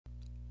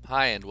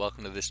Hi and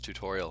welcome to this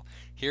tutorial.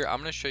 Here I'm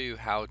going to show you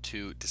how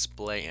to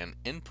display an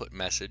input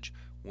message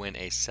when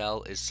a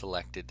cell is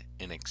selected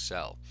in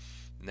Excel.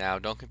 Now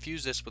don't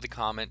confuse this with a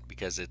comment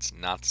because it's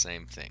not the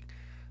same thing.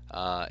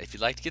 If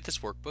you'd like to get this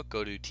workbook,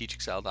 go to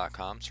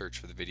teachexcel.com, search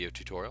for the video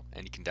tutorial,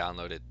 and you can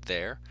download it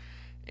there.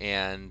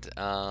 And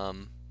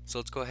so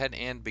let's go ahead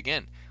and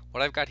begin.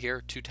 What I've got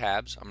here, two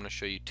tabs. I'm going to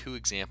show you two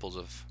examples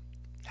of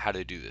how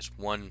to do this.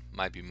 One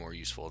might be more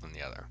useful than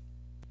the other.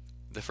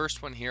 The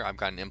first one here, I've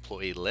got an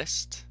employee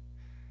list.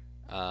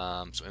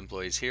 So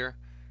employees here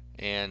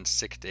and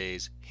sick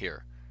days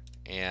here.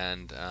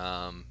 And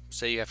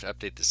say you have to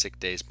update the sick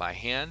days by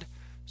hand,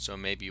 so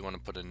maybe you want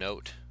to put a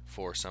note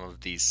for some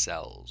of these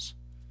cells.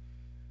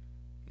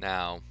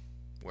 Now,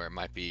 where it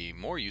might be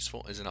more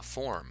useful is in a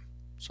form.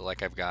 So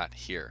like I've got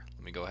here.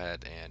 Let me go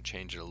ahead and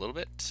change it a little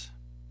bit.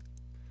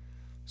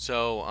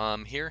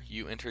 So here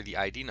you enter the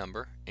ID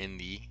number in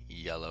the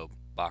yellow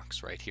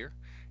box right here,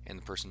 and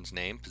the person's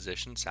name,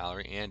 position,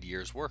 salary, and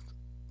years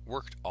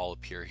worked all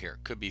appear here.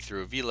 Could be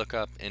through a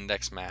VLOOKUP,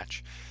 index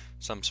match,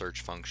 some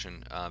search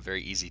function,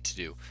 very easy to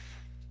do.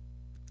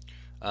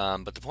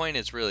 But the point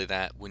is really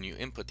that when you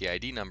input the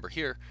ID number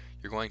here,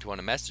 you're going to want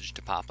a message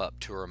to pop up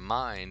to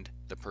remind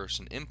the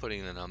person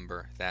inputting the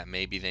number that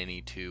maybe they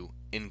need to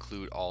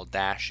include all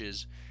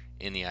dashes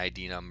in the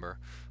ID number,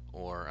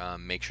 or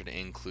make sure to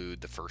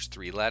include the first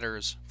three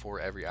letters for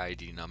every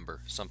ID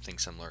number, something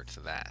similar to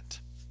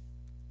that.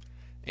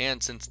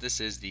 And since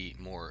this is the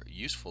more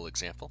useful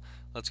example,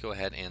 let's go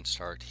ahead and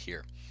start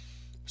here.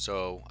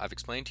 So I've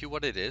explained to you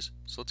what it is,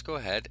 so let's go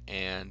ahead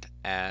and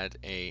add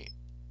a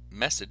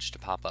message to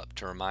pop up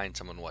to remind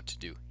someone what to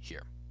do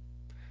here.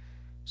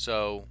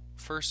 So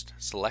first,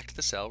 select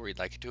the cell where you'd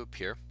like it to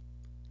appear,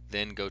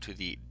 then go to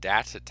the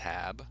Data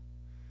tab,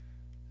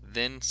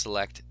 then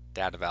select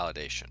Data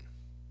Validation.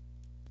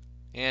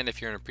 And if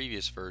you're in a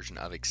previous version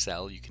of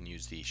Excel, you can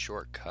use the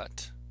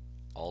shortcut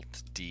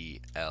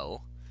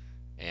Alt-DL,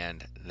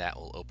 and that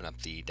will open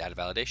up the data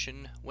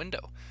validation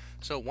window.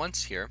 So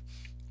once here,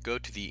 go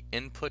to the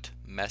Input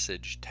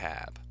Message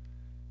tab.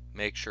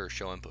 Make sure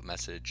Show Input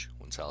Message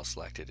when cell is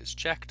selected is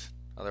checked,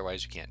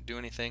 otherwise you can't do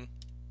anything.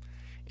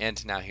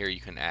 And now here you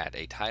can add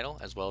a title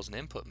as well as an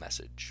input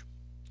message.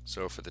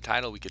 So for the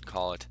title we could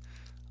call it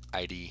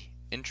ID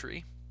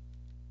Entry,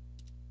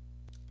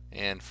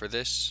 and for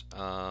this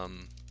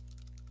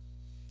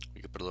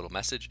we could put a little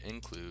message,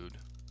 include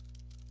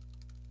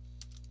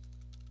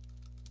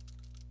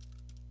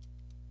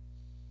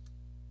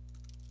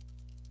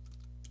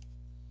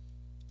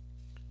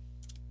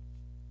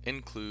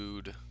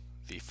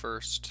the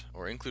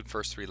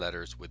first three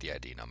letters with the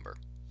ID number.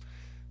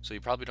 So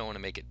you probably don't want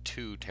to make it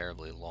too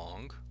terribly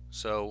long.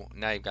 So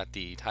now you've got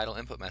the title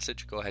input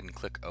message. Go ahead and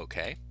click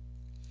OK.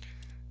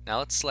 Now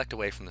let's select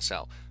away from the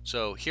cell.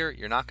 So here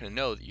you're not going to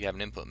know that you have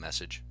an input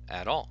message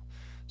at all.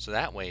 So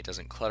that way it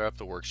doesn't clutter up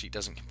the worksheet,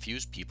 doesn't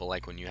confuse people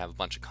like when you have a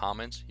bunch of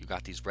comments. You've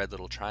got these red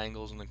little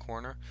triangles in the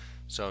corner.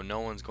 So no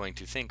one's going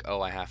to think,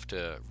 oh, I have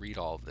to read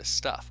all of this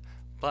stuff.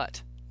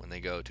 But when they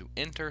go to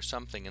enter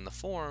something in the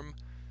form,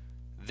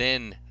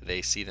 then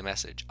they see the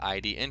message,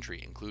 ID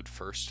entry, include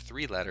first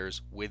three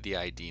letters with the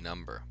ID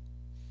number.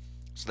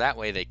 So that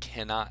way they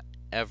cannot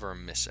ever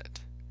miss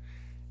it.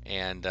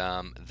 And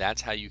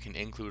that's how you can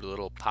include a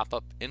little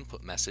pop-up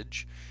input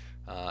message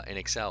in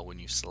Excel when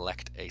you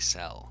select a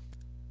cell.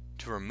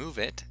 To remove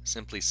it,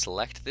 simply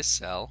select this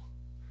cell,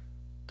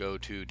 go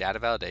to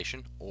Data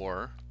Validation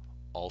or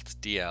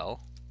Alt-DL,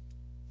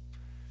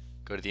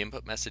 go to the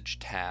Input Message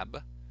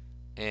tab,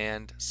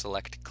 and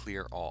select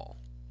Clear All.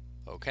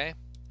 Okay?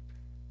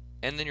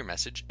 And then your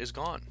message is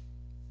gone.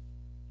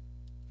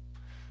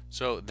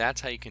 So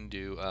that's how you can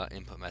do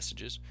input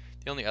messages.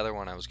 The only other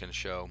one I was going to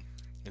show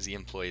is the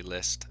employee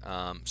list.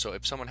 So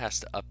if someone has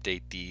to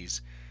update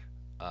these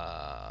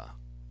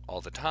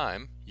all the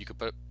time, you could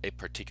put a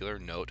particular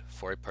note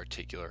for a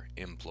particular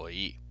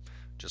employee.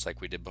 Just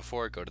like we did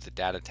before, go to the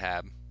Data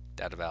tab,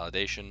 Data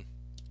Validation,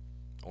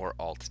 or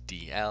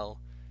Alt-DL,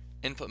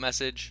 input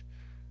message,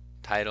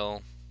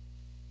 title,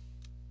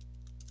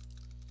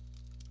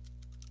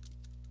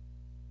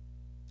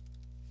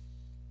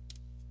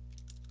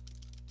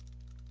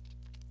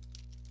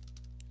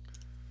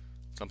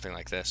 something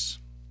like this.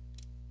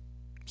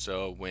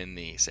 So when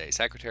the, say,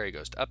 secretary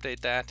goes to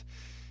update that,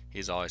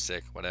 he's always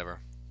sick, whatever.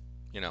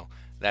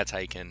 That's how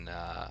you can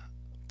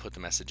put the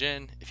message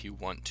in. If you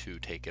want to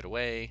take it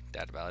away,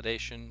 data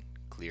validation,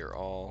 clear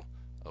all,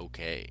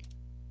 okay.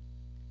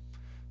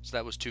 So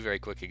that was two very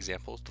quick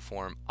examples, the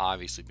form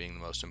obviously being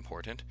the most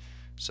important,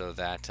 so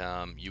that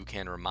you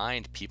can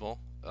remind people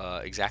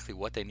exactly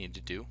what they need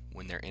to do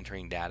when they're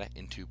entering data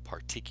into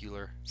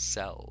particular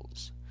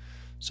cells.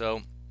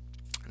 So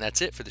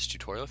that's it for this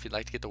tutorial. If you'd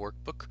like to get the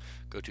workbook,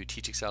 go to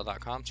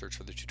teachexcel.com, search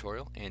for the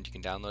tutorial, and you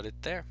can download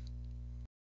it there.